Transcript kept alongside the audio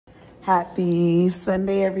Happy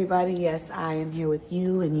Sunday, everybody. Yes, I am here with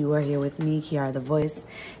you, and you are here with me, Kiara the Voice,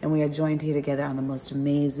 and we are joined here together on the most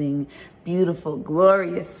amazing, beautiful,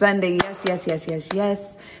 glorious Sunday. Yes, yes, yes, yes,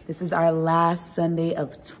 yes. This is our last Sunday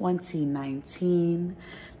of 2019.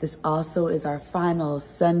 This also is our final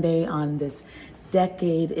Sunday on this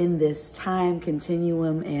decade in this time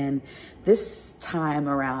continuum, and this time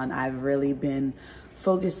around, I've really been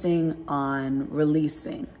focusing on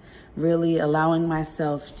releasing. Really allowing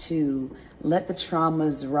myself to let the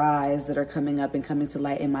traumas rise that are coming up and coming to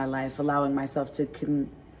light in my life, allowing myself to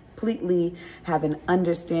completely have an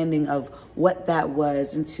understanding of what that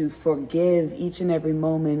was and to forgive each and every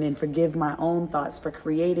moment and forgive my own thoughts for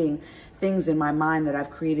creating things in my mind that I've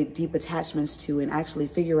created deep attachments to, and actually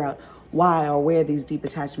figure out why or where these deep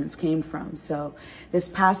attachments came from. So this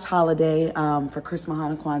past holiday for Christmas,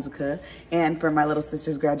 Hanukkah, Kwanzaa, and for my little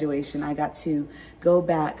sister's graduation, I got to go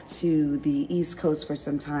back to the East Coast for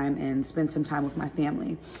some time and spend some time with my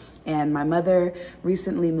family. And my mother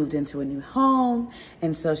recently moved into a new home,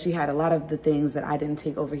 and so she had a lot of the things that I didn't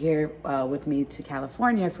take over here with me to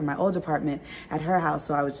California from my old apartment at her house.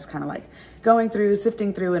 So I was just kind of like going through,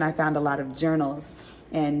 sifting through, and I found a lot of journals,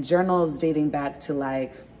 and journals dating back to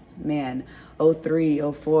like, man, 03,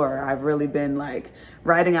 04. I've really been like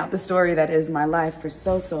writing out the story that is my life for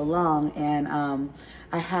so long. And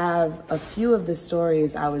I have a few of the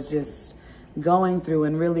stories I was just going through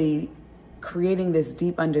and really creating this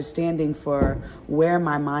deep understanding for where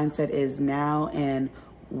my mindset is now and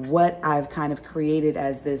what I've kind of created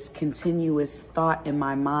as this continuous thought in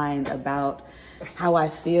my mind about how I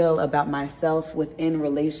feel about myself within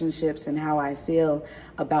relationships and how I feel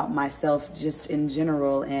about myself just in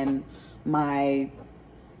general, and my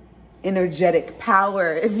energetic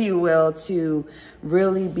power, if you will, to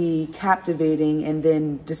really be captivating and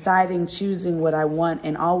then deciding, choosing what I want,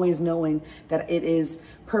 and always knowing that it is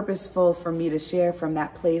purposeful for me to share from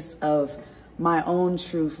that place of my own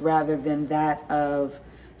truth rather than that of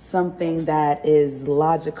something that is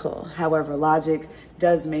logical. However, logic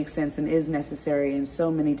does make sense and is necessary in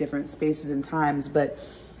so many different spaces and times. But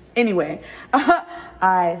anyway,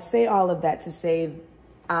 I say all of that to say,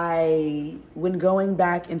 when going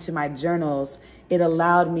back into my journals, it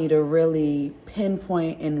allowed me to really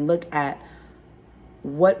pinpoint and look at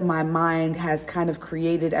what my mind has kind of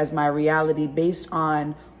created as my reality based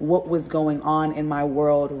on what was going on in my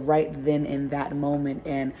world right then in that moment.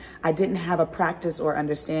 And I didn't have a practice or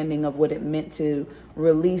understanding of what it meant to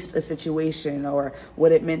release a situation or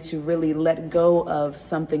what it meant to really let go of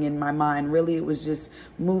something in my mind. Really, it was just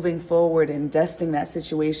moving forward and dusting that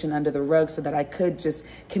situation under the rug so that I could just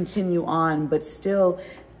continue on, but still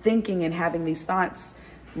thinking and having these thoughts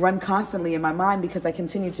run constantly in my mind because I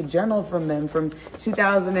continue to journal from them from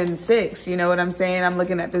 2006. You know what I'm saying? I'm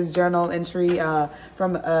looking at this journal entry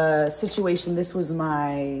from a situation. This was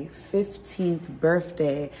my 15th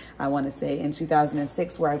birthday, I want to say, in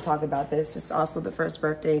 2006, where I talk about this. It's also the first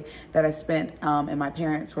birthday that I spent and my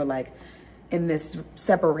parents were like in this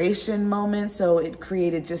separation moment. So it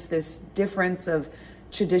created just this difference of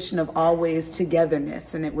tradition of always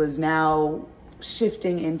togetherness. And it was now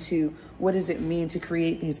shifting into what does it mean to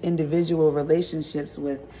create these individual relationships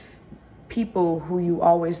with people who you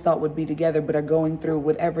always thought would be together but are going through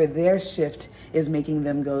whatever their shift is making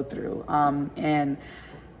them go through. And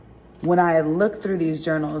when I look through these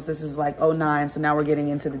journals, this is like '09, so now we're getting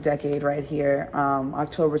into the decade right here,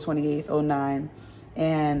 October 28th, '09.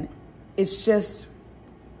 And it's just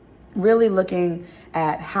really looking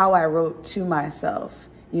at how I wrote to myself.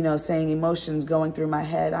 You know, saying emotions going through my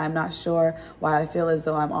head. I'm not sure why I feel as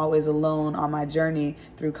though I'm always alone on my journey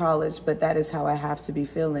through college, but that is how I have to be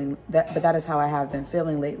feeling. But that is how I have been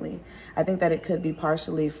feeling lately. I think that it could be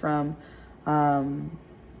partially from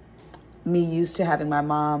me used to having my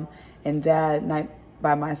mom and dad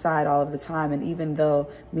by my side all of the time. And even though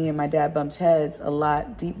me and my dad bumped heads a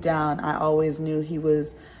lot, deep down, I always knew he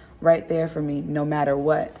was right there for me no matter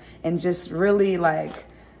what. And just really like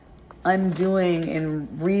undoing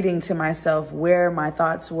and reading to myself where my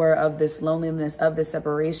thoughts were of this loneliness, of this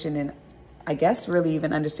separation, and I guess really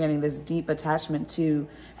even understanding this deep attachment to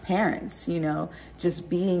parents, you know, just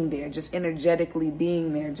being there, just energetically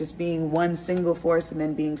being there, just being one single force and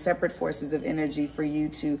then being separate forces of energy for you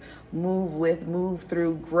to move with, move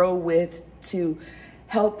through, grow with, to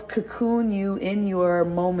help cocoon you in your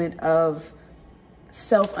moment of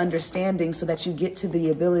self-understanding so that you get to the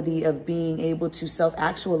ability of being able to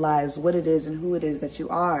self-actualize what it is and who it is that you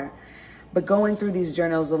are. But going through these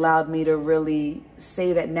journals allowed me to really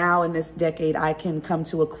say that now in this decade, I can come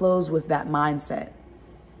to a close with that mindset.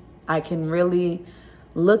 I can really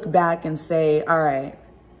look back and say, all right,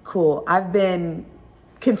 cool. I've been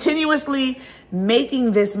continuously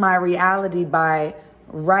making this my reality by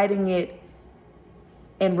writing it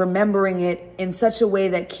and remembering it in such a way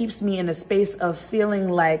that keeps me in a space of feeling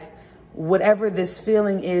like whatever this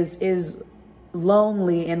feeling is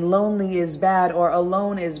lonely, and lonely is bad, or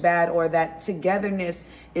alone is bad, or that togetherness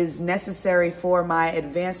is necessary for my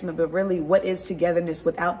advancement. But really, what is togetherness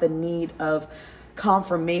without the need of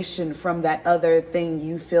confirmation from that other thing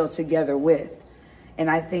you feel together with? And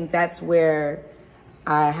I think that's where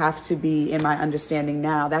I have to be in my understanding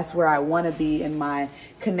now. That's where I want to be in my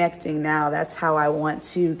connecting now. That's how I want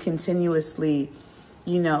to continuously,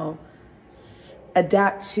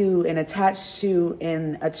 adapt to and attach to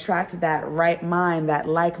and attract that right mind, that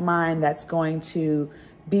like mind that's going to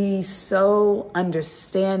be so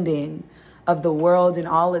understanding of the world and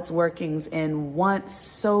all its workings, and want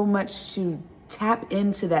so much to tap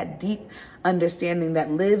into that deep understanding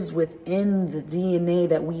that lives within the DNA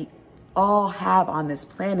that we all have on this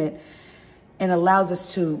planet, and allows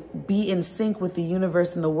us to be in sync with the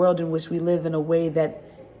universe and the world in which we live, in a way that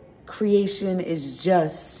creation is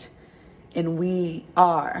just and we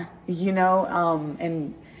are,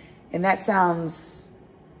 and that sounds,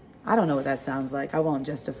 I don't know what that sounds like. I won't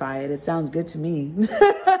justify it. It sounds good to me.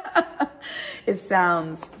 It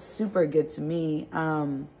sounds super good to me.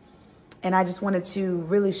 And I just wanted to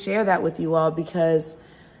really share that with you all, because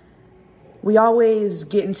we always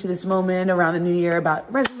get into this moment around the new year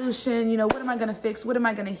about resolution. What am I going to fix? What am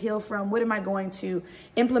I going to heal from? What am I going to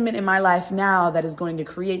implement in my life now that is going to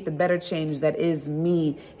create the better change that is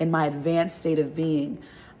me in my advanced state of being?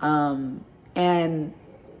 And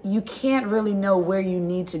you can't really know where you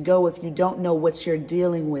need to go if you don't know what you're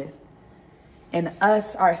dealing with. And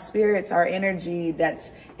us, our spirits, our energy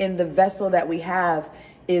that's in the vessel that we have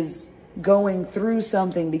is going through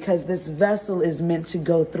something, because this vessel is meant to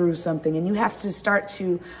go through something. And you have to start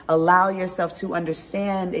to allow yourself to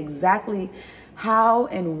understand exactly how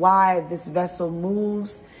and why this vessel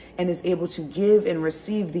moves and is able to give and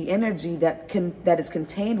receive the energy that is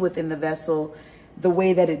contained within the vessel the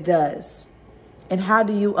way that it does. And how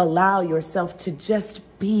do you allow yourself to just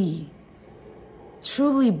be,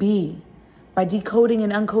 truly be, by decoding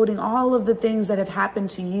and uncoding all of the things that have happened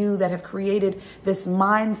to you that have created this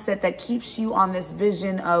mindset that keeps you on this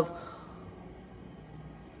vision of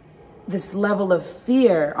this level of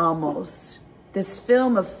fear, almost this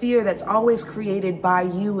film of fear that's always created by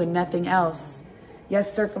you and nothing else.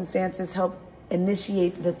 Yes, circumstances help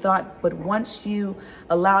initiate the thought, but once you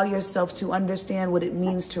allow yourself to understand what it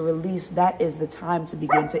means to release, that is the time to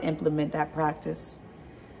begin to implement that practice.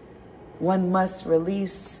 One must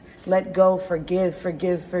release, let go, forgive,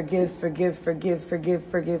 forgive, forgive, forgive, forgive, forgive,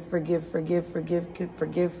 forgive, forgive, forgive, forgive,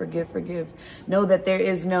 forgive, forgive, forgive. Know that there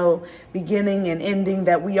is no beginning and ending,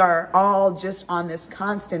 that we are all just on this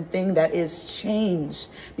constant thing that is change.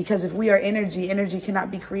 Because if we are energy, energy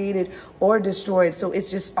cannot be created or destroyed. So it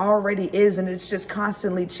just already is, and it's just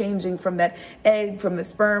constantly changing from that egg, from the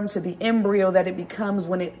sperm to the embryo that it becomes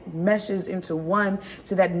when it meshes into one,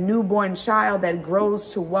 to that newborn child that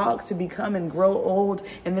grows to walk, to become and grow old,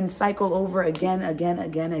 and then cycle over again.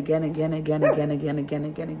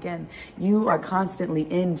 You are constantly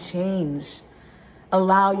in change.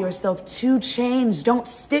 Allow yourself to change. Don't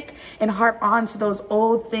stick and harp on to those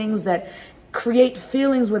old things that create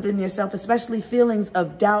feelings within yourself, especially feelings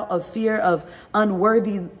of doubt, of fear, of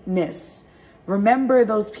unworthiness. Remember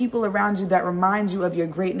those people around you that remind you of your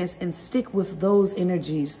greatness, and stick with those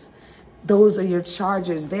energies. Those are your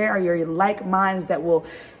chargers. They are your like minds that will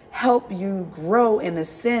help you grow and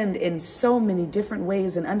ascend in so many different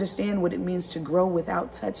ways, and understand what it means to grow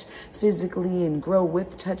without touch physically, and grow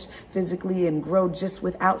with touch physically, and grow just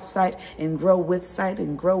without sight, and grow with sight,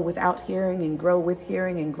 and grow without hearing, and grow with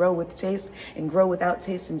hearing, and grow with taste, and grow without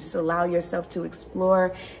taste. And just allow yourself to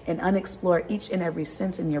explore and unexplore each and every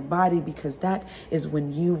sense in your body, because that is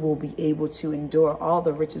when you will be able to endure all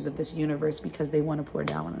the riches of this universe, because they want to pour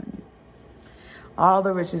down on you. All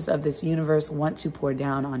the riches of this universe want to pour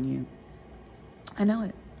down on you. I know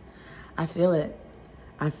it. I feel it.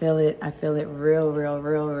 I feel it. I feel it real good.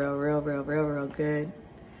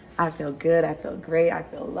 I feel good. I feel great. I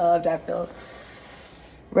feel loved. I feel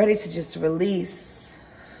ready to just release.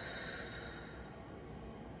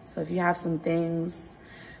 So if you have some things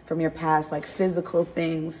from your past, like physical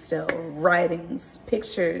things still, writings,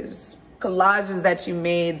 pictures, collages that you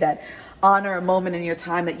made that honor a moment in your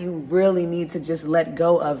time that you really need to just let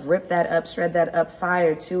go of. Rip that up, shred that up,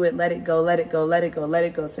 fire to it, let it go, let it go, let it go, let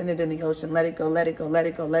it go. Send it in the ocean, let it go, let it go, let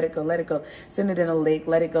it go, let it go, let it go. Send it in a lake,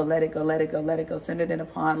 let it go, let it go, let it go, let it go. Send it in a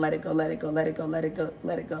pond, let it go, let it go, let it go, let it go,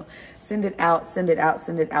 let it go. Send it out, send it out,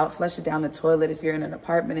 send it out. Flush it down the toilet if you're in an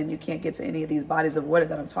apartment and you can't get to any of these bodies of water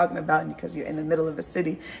that I'm talking about because you're in the middle of a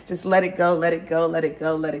city. Just let it go, let it go, let it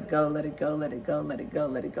go, let it go, let it go, let it go, let it go,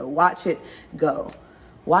 let it go. Watch it go.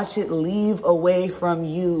 Watch it leave away from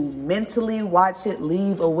you. Mentally watch it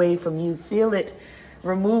leave away from you. Feel it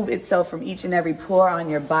remove itself from each and every pore on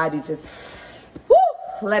your body. Just whoo,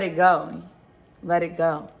 let it go. Let it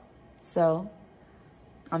go. So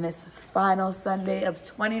on this final Sunday of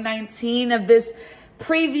 2019, of this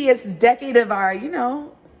previous decade of our,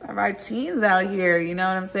 of our teens out here, you know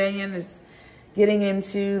what I'm saying? It's getting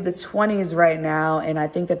into the 20s right now. And I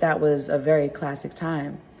think that was a very classic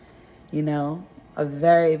time, a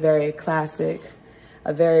very, very classic,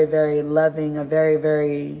 a very, very loving, a very,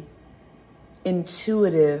 very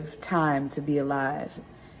intuitive time to be alive.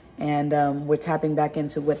 And we're tapping back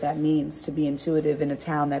into what that means to be intuitive in a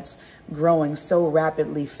town that's growing so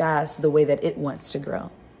rapidly fast the way that it wants to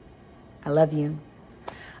grow. I love you.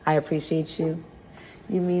 I appreciate you.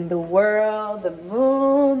 You mean the world, the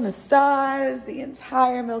moon, the stars, the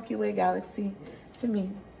entire Milky Way galaxy to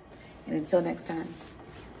me. And until next time.